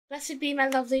Blessed be my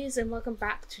lovelies and welcome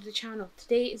back to the channel.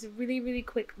 Today is a really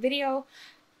quick video.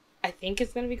 I think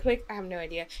it's going to be quick. I have no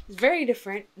idea. It's very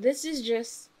different. This is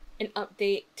just an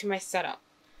update to my setup.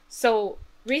 So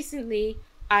recently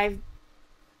I've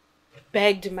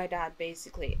begged my dad,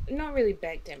 basically. Not really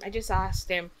begged him. I just asked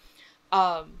him.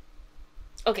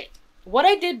 Okay, what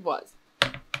I did was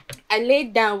I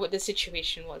laid down what the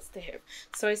situation was to him.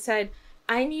 So I said,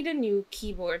 I need a new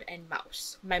keyboard and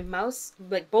mouse. My mouse,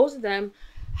 like both of them,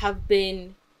 have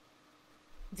been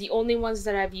the only ones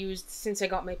that I've used since I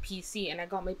got my PC, and I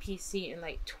got my PC in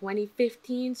like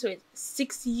 2015, so it's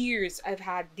 6 years I've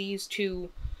had these two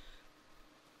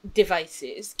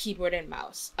devices, keyboard and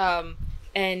mouse.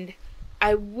 And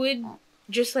I would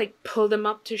just like pull them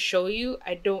up to show you.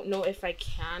 I don't know if I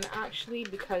can actually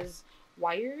because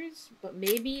wires, but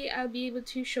maybe I'll be able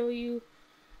to show you.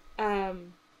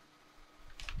 You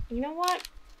know what?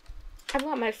 I've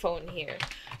got my phone here.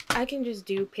 I can just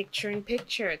do picture in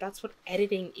picture. That's what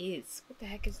editing is. What the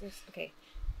heck is this?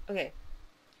 Okay.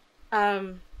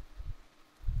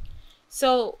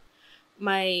 So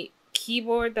my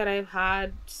keyboard that I've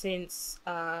had since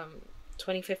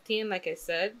 2015, like I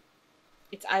said,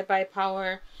 it's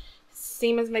iBuyPower,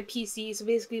 same as my PC. So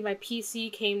basically my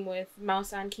PC came with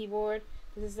mouse and keyboard.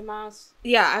 This is the mouse.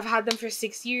 Yeah, I've had them for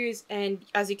 6 years, and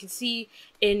as you can see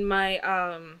in my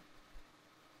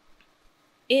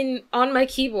on my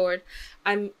keyboard,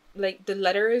 I'm like the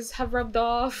letters have rubbed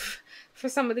off for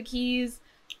some of the keys,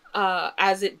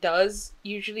 as it does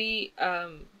usually,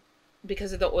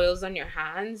 because of the oils on your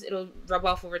hands. It'll rub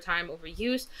off over time, over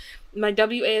use. My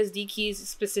WASD keys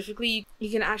specifically, you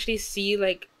can actually see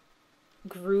like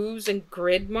grooves and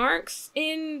grid marks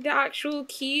in the actual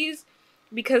keys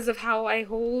because of how I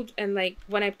hold, and like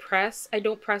when I press, I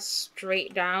don't press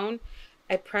straight down.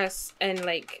 I press and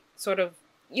like sort of,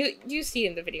 you see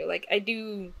in the video, like I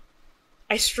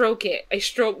stroke it. I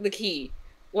stroke the key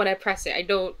when I press it. I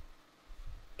don't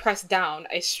press down,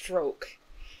 I stroke.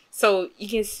 So you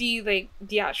can see like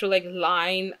the actual like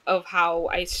line of how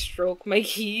I stroke my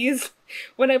keys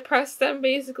when I press them,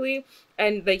 basically.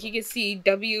 And like you can see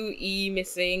WE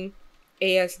missing,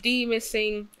 ASD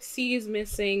missing, C is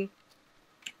missing,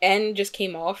 N just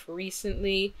came off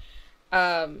recently.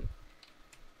 L,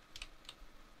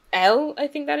 I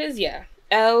think that is, yeah.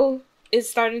 L is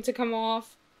starting to come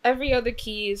off. Every other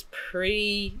key is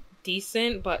pretty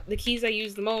decent, but the keys I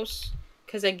use the most,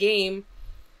 because I game,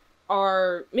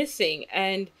 are missing,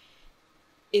 and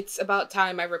it's about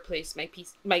time I replace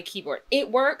my keyboard.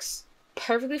 It works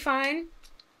perfectly fine,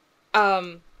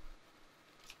 but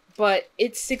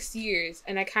it's 6 years,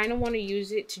 and I kind of want to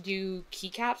use it to do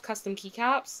keycaps, custom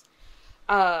keycaps,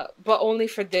 but only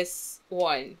for this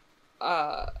one,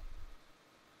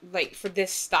 like for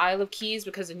this style of keys,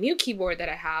 because the new keyboard that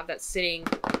I have that's sitting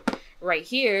right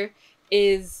here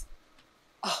is,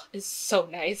 oh, it's so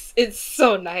nice. It's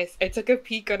so nice. I took a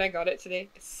peek when I got it today.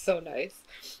 It's so nice.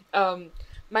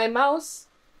 My mouse,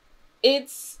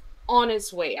 it's on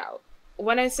its way out.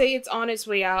 When I say it's on its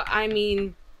way out, I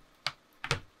mean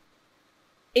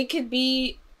it could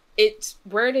be, it's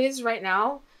where it is right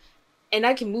now, and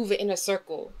I can move it in a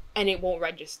circle and it won't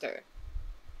register.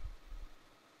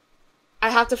 I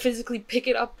have to physically pick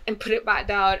it up and put it back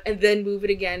down and then move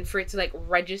it again for it to like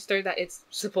register that it's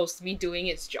supposed to be doing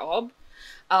its job.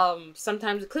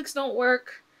 Sometimes the clicks don't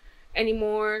work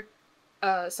anymore.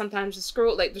 Sometimes the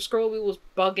scroll wheel was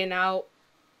bugging out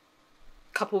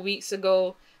a couple weeks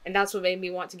ago, and that's what made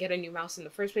me want to get a new mouse in the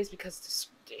first place, because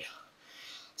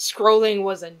scrolling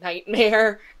was a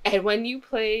nightmare. And when you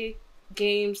play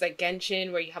games like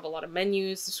Genshin, where you have a lot of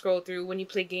menus to scroll through, when you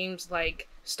play games like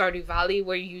Stardew Valley,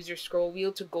 where you use your scroll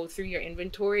wheel to go through your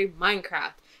inventory,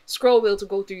 Minecraft, scroll wheel to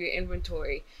go through your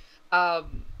inventory.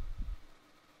 When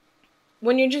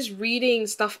you're just reading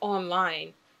stuff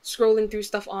online, scrolling through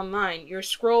stuff online, your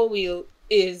scroll wheel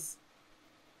is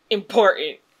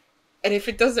important. And if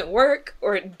it doesn't work,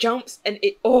 or it jumps, and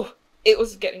it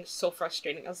was getting so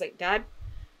frustrating. I was like, Dad,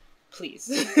 please,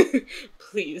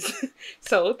 please.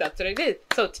 So that's what I did.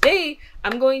 So today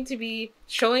I'm going to be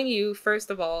showing you, first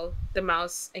of all, the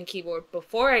mouse and keyboard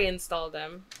before I install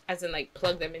them, as in like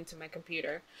plug them into my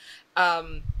computer.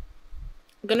 I'm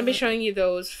gonna be showing you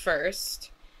those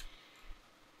first,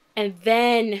 and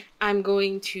then I'm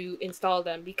going to install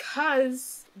them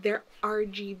because they're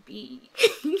RGB.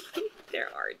 They're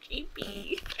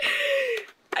RGB.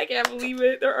 I can't believe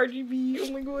it. They're RGB.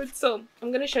 Oh my god. So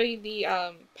I'm gonna show you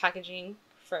the packaging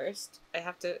first. I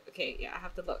have to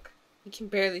look. You can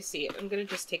barely see it. I'm gonna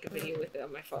just take a video with it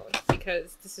on my phone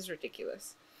because this is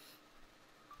ridiculous.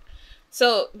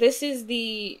 So this is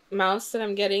the mouse that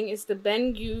I'm getting. It's the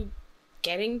Bengü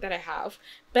forgetting that I have.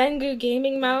 Banggood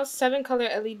gaming mouse, 7-color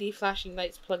LED flashing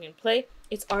lights, plug and play.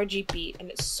 It's RGB and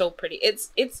it's so pretty.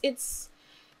 It's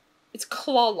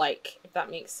claw-like, if that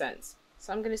makes sense.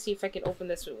 So I'm gonna see if I can open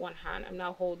this with one hand. I'm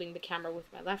now holding the camera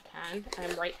with my left hand.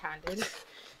 I'm right-handed.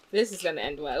 This is gonna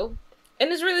end well.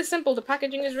 And it's really simple. The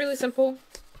packaging is really simple.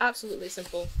 Absolutely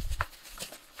simple.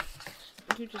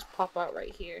 You just pop out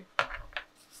right here.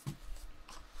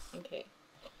 Okay.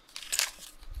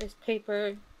 There's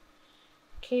paper,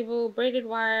 cable, braided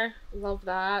wire. Love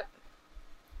that.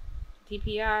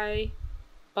 DPI,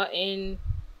 button,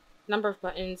 number of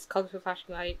buttons, colorful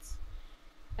flashing lights.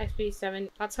 XP7.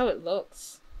 That's how it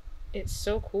looks. It's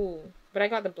so cool. But I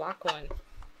got the black one.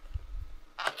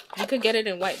 You could get it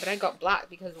in white, but I got black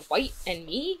because white and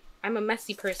me, I'm a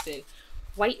messy person.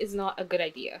 White is not a good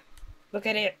idea. Look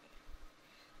at it.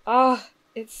 Oh,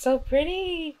 it's so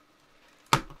pretty.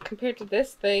 Compared to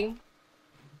this thing.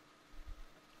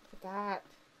 Look at that.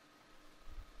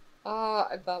 Oh,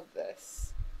 I love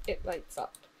this. It lights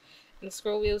up. And the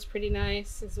scroll wheel is pretty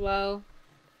nice as well.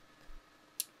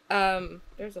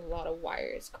 There's a lot of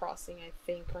wires crossing, I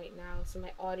think, right now. So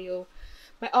my audio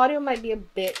might be a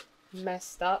bit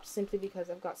messed up simply because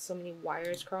I've got so many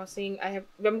wires crossing.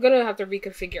 I'm gonna have to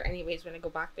reconfigure anyways when I go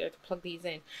back there to plug these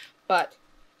in. But,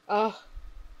 oh,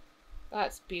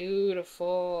 that's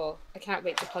beautiful. I can't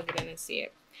wait to plug it in and see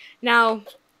it. Now,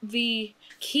 the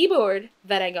keyboard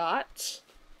that I got.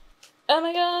 Oh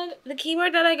my god, the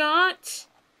keyboard that I got.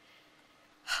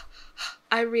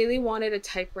 I really wanted a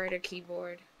typewriter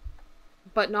keyboard.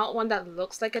 But not one that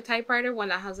looks like a typewriter. One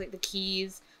that has like the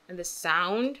keys and the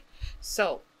sound.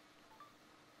 So,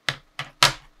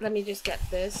 let me just get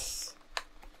this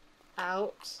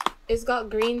out. It's got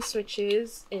green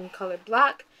switches in color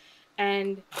black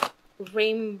and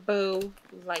rainbow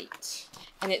light.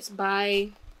 And it's by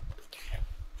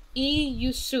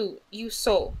e-yooso.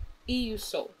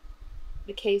 e-yooso.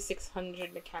 The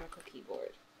K600 mechanical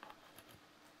keyboard.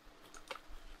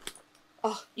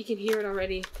 Oh, you can hear it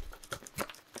already.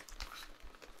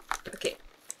 Okay,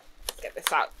 let's get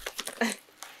this out.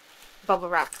 Bubble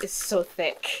wrap is so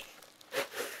thick.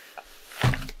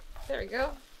 There we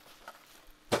go.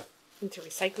 Into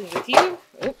recycling with you.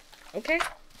 Oh, okay.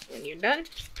 When you're done.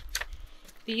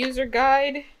 The user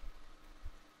guide.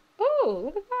 Oh,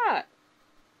 look at that.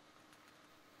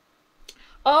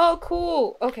 Oh,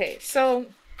 cool. Okay, so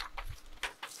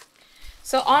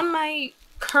on my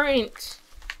current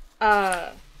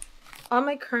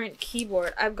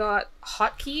keyboard, I've got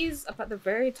hotkeys up at the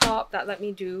very top that let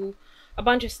me do a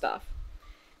bunch of stuff.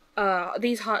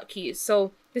 These hotkeys.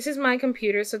 So this is my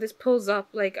computer. So this pulls up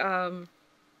like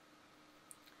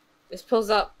this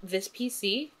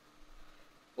PC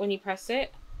when you press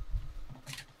it,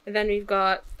 and then we've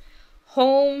got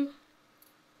home,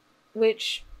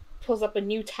 which pulls up a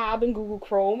new tab in Google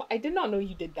Chrome. I did not know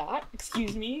you did that.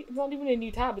 Excuse me. It's not even a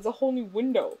new tab. It's a whole new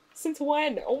window. Since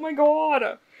when? Oh my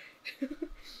god.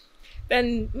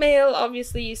 Then mail,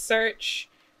 obviously, search,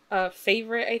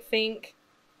 favorite, I think,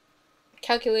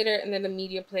 calculator, and then the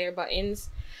media player buttons.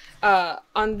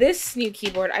 On this new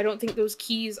keyboard, I don't think those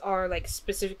keys are like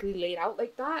specifically laid out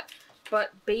like that, but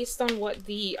based on what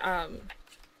the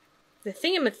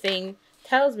thingamathing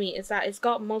tells me is that it's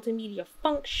got multimedia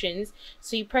functions,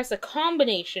 so you press a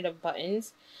combination of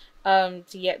buttons to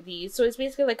get these. So it's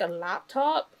basically like a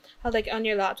laptop. How like on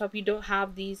your laptop you don't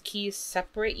have these keys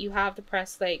separate. You have to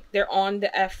press like they're on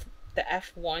the F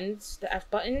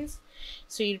buttons.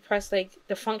 So you press like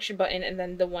the function button and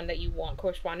then the one that you want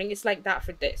corresponding. It's like that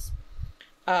for this.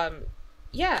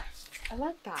 Yeah, I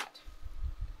like that.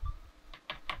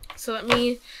 So let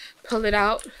me pull it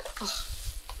out. Oh,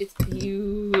 it's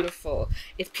beautiful.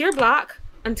 It's pure black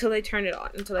until I turn it on,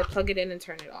 until I plug it in and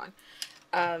turn it on,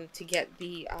 to get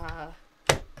the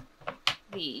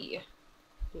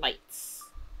lights.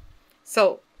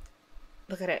 So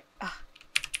look at it. Ah!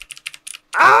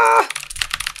 Ah!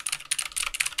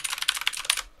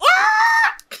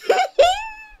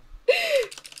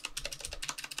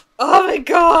 Oh my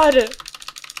god!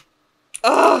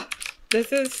 Oh,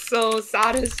 this is so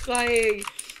satisfying.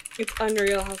 It's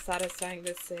unreal how satisfying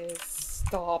this is.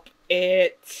 Stop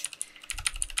it.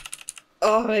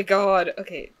 Oh my god.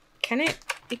 Okay, can it?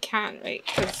 It can, right?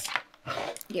 'Cause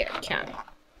yeah, it can.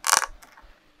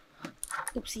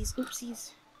 Oopsies,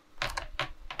 oopsies.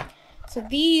 So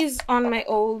these on my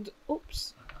old,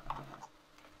 oops.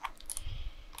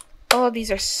 Oh,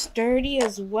 these are sturdy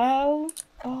as well.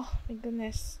 Oh my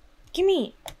goodness.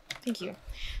 Gimme. Thank you.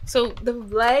 So the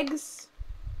legs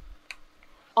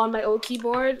on my old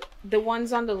keyboard, the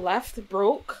ones on the left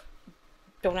broke.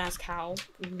 Don't ask how.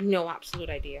 No absolute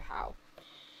idea how.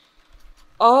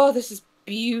 Oh, this is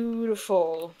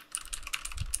beautiful.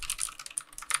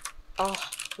 Oh,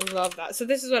 love that. So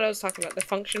this is what I was talking about, the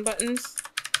function buttons.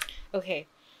 Okay.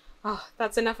 Oh,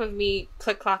 that's enough of me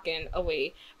click-clacking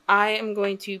away. I am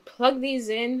going to plug these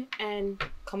in and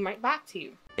come right back to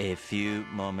you. A few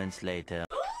moments later.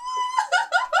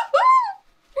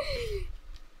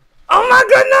 Oh my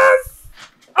goodness!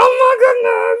 Oh my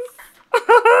goodness!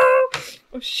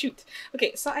 Oh shoot.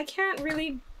 Okay, so I can't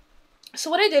really... So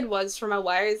what I did was, for my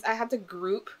wires, I had to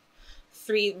group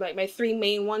my three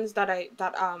main ones that I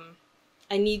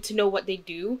need to know what they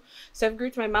do. So I've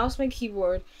grouped my mouse, my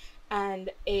keyboard, and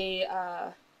a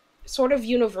sort of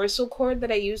universal cord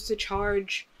that I use to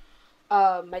charge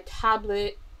my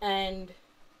tablet and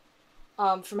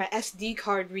for my SD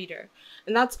card reader.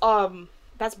 And that's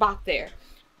back there.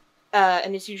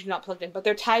 And it's usually not plugged in, but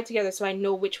they're tied together so I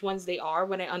know which ones they are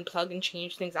when I unplug and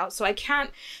change things out. So I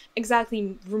can't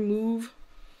exactly remove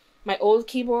my old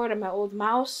keyboard and my old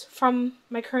mouse from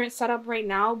my current setup right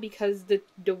now because the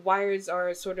wires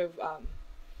are sort of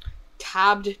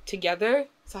tabbed together.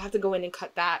 So I have to go in and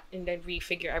cut that and then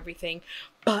refigure everything.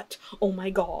 But oh my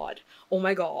god,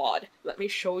 let me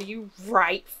show you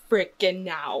right freaking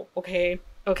now. Okay,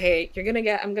 you're gonna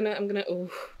get, I'm gonna ooh.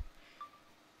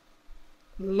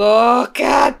 Look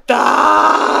at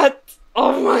that!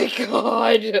 Oh my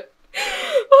god!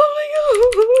 Oh my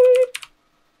god!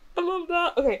 I love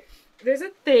that. Okay, there's a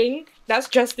thing that's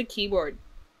just the keyboard.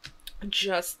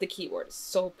 Just the keyboard. It's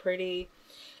so pretty.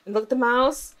 And look, the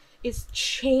mouse is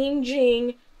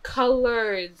changing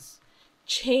colors.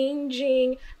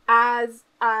 Changing as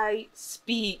I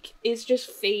speak. It's just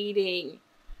fading.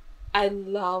 I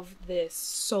love this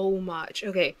so much.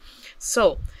 Okay,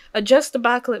 so adjust the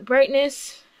backlit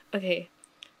brightness. Okay,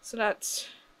 so that's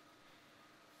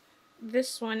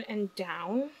this one and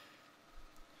down.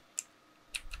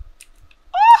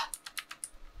 Ah!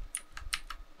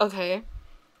 Okay.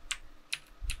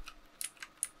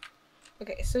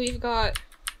 Okay, so we've got,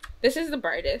 this is the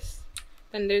brightest.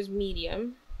 Then there's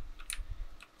medium.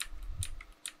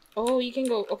 Oh, you can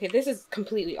go, okay, this is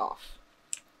completely off.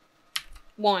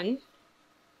 1,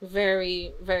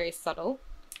 very, very subtle.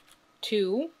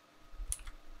 2,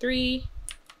 3,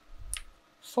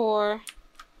 4.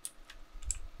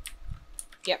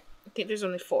 Yep, I think there's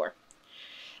only 4.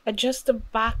 Adjust the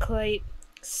backlight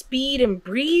speed and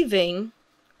breathing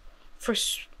for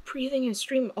breathing and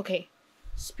stream. Okay,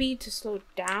 speed to slow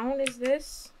down is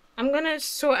this. I'm gonna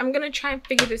try and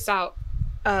figure this out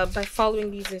by following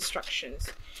these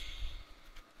instructions.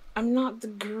 I'm not the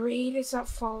greatest at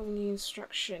following the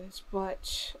instructions,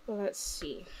 but let's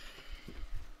see.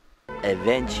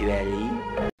 Eventually.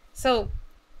 So,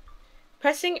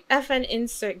 pressing F and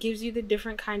insert gives you the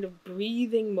different kind of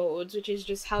breathing modes, which is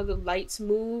just how the lights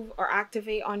move or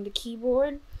activate on the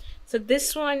keyboard. So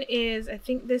this one is, I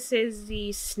think this is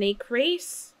the snake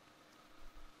race.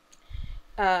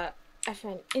 F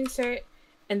and insert.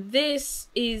 And this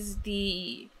is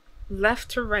the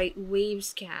left to right wave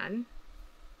scan.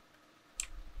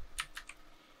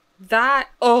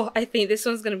 I think this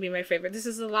one's gonna be my favorite. This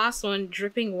is the last one,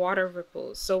 dripping water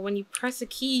ripples. So when you press a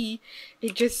key,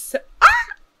 it just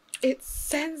it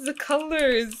sends the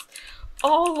colors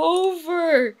all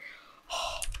over.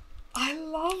 Oh, I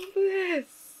love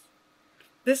this.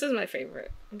 This is my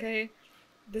favorite. Okay,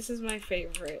 this is my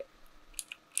favorite.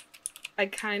 I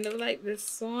kind of like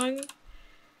this one,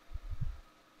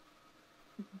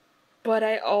 but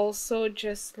I also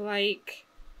just like.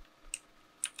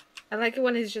 I like it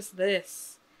when it's just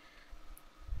this.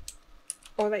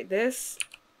 Or like this.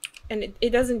 And it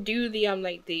doesn't do the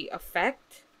like the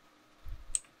effect.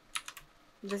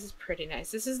 This is pretty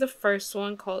nice. This is the first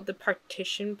one called the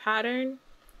partition pattern.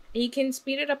 And you can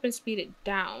speed it up and speed it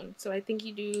down. So I think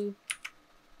you do,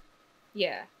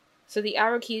 yeah. So the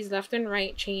arrow keys left and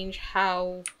right change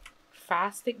how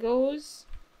fast it goes.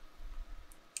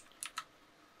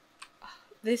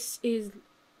 This is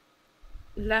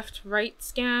left right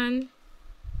scan.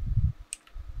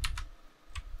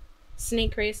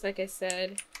 Snake race, like I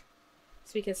said,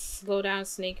 so we can slow down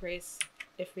snake race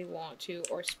if we want to,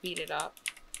 or speed it up.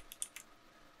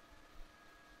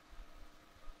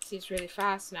 See, it's really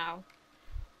fast now,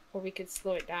 or we could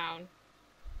slow it down.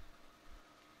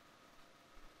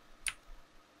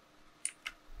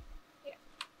 Yeah,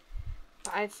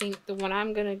 but I think the one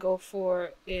I'm gonna go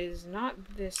for is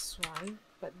not this one,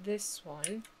 but this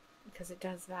one, because it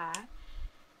does that.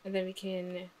 And then we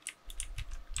can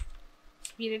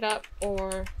speed it up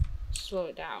or slow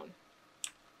it down.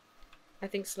 I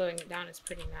think slowing it down is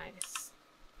pretty nice.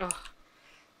 Oh,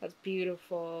 that's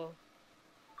beautiful.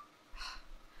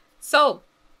 So,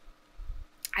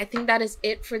 I think that is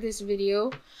it for this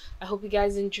video. I hope you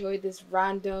guys enjoyed this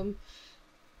random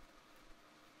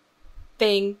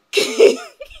thing.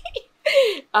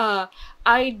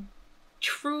 I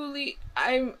truly,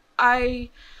 I'm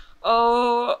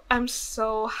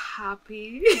so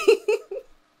happy.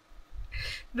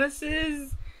 This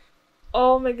is,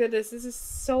 oh my goodness, this is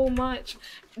so much.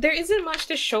 There isn't much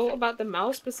to show about the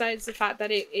mouse besides the fact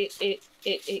that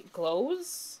it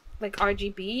glows like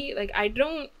RGB. Like, I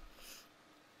don't,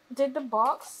 did the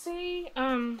box say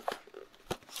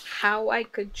how I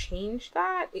could change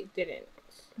that? It didn't.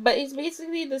 But it's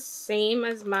basically the same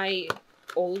as my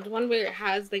old one where it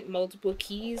has like multiple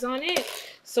keys on it.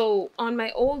 So on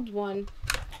my old one,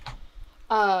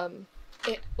 on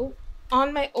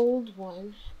my old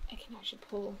one, I can actually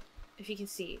pull, if you can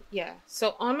see. Yeah.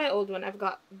 So on my old one, I've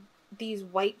got these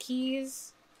white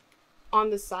keys on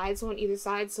the sides, so on either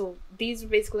side. So these are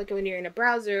basically like when you're in a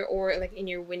browser or like in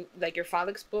your your File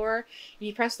Explorer.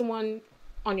 You press the one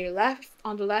on your left,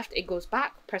 on the left, it goes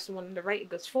back. Press the one on the right, it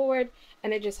goes forward.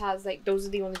 And it just has like, those are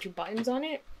the only 2 buttons on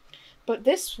it. But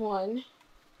this one,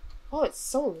 oh, it's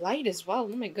so light as well.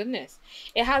 Oh my goodness.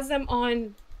 It has them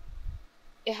on,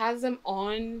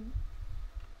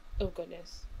 oh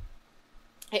goodness.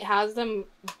 It has them,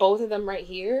 both of them right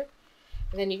here.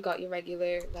 And then you've got your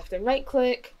regular left and right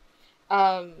click.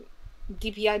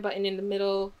 DPI button in the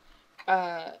middle.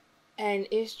 And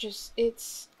it's just,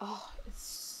 it's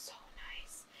so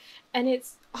nice. And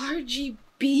it's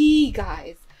RGB,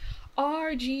 guys.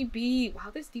 RGB.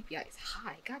 Wow, this DPI is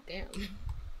high. God damn.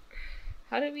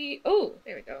 How do we, oh,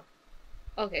 there we go.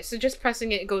 Okay, so just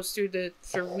pressing it goes through the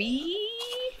 3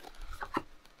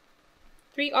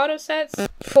 auto sets,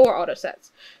 4 auto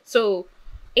sets. So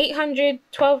 800,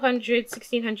 1200,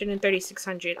 1600, and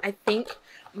 3600. I think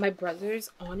my brother's,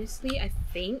 honestly, I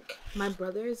think my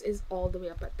brother's is all the way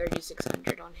up at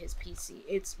 3600 on his PC.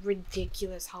 It's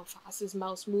ridiculous how fast his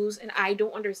mouse moves, and I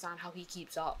don't understand how he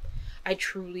keeps up. I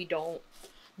truly don't.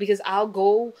 Because I'll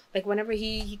go, like, whenever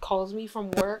he calls me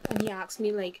from work and he asks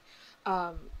me, like,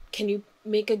 can you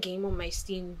make a game on my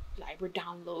Steam library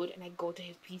download? And I go to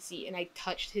his PC and I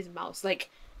touched his mouse.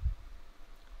 Like,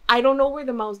 I don't know where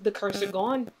the cursor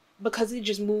gone, because it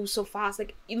just moves so fast.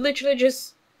 Like, you literally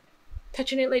just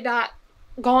touching it like that,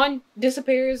 gone,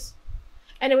 disappears.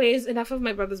 Anyways, enough of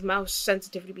my brother's mouse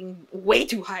sensitivity being way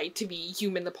too high to be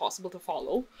humanly possible to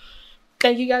follow.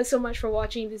 Thank you guys so much for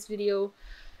watching this video.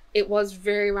 It was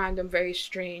very random, very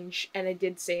strange, and I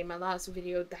did say in my last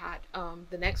video that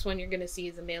the next one you're gonna see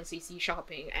is a male CC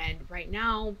shopping, and right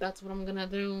now that's what I'm gonna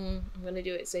do. I'm gonna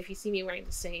do it. So if you see me wearing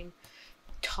the same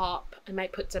top, I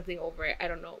might put something over it. I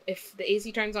don't know. If the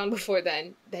AC turns on before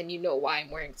then you know why I'm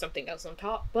wearing something else on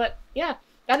top. But yeah,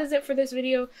 that is it for this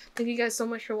video. Thank you guys so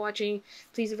much for watching.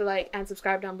 Please leave a like and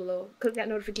subscribe down below. Click that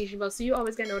notification bell so you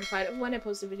always get notified of when I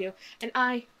post a video, and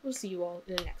I will see you all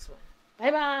in the next one.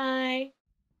 Bye bye.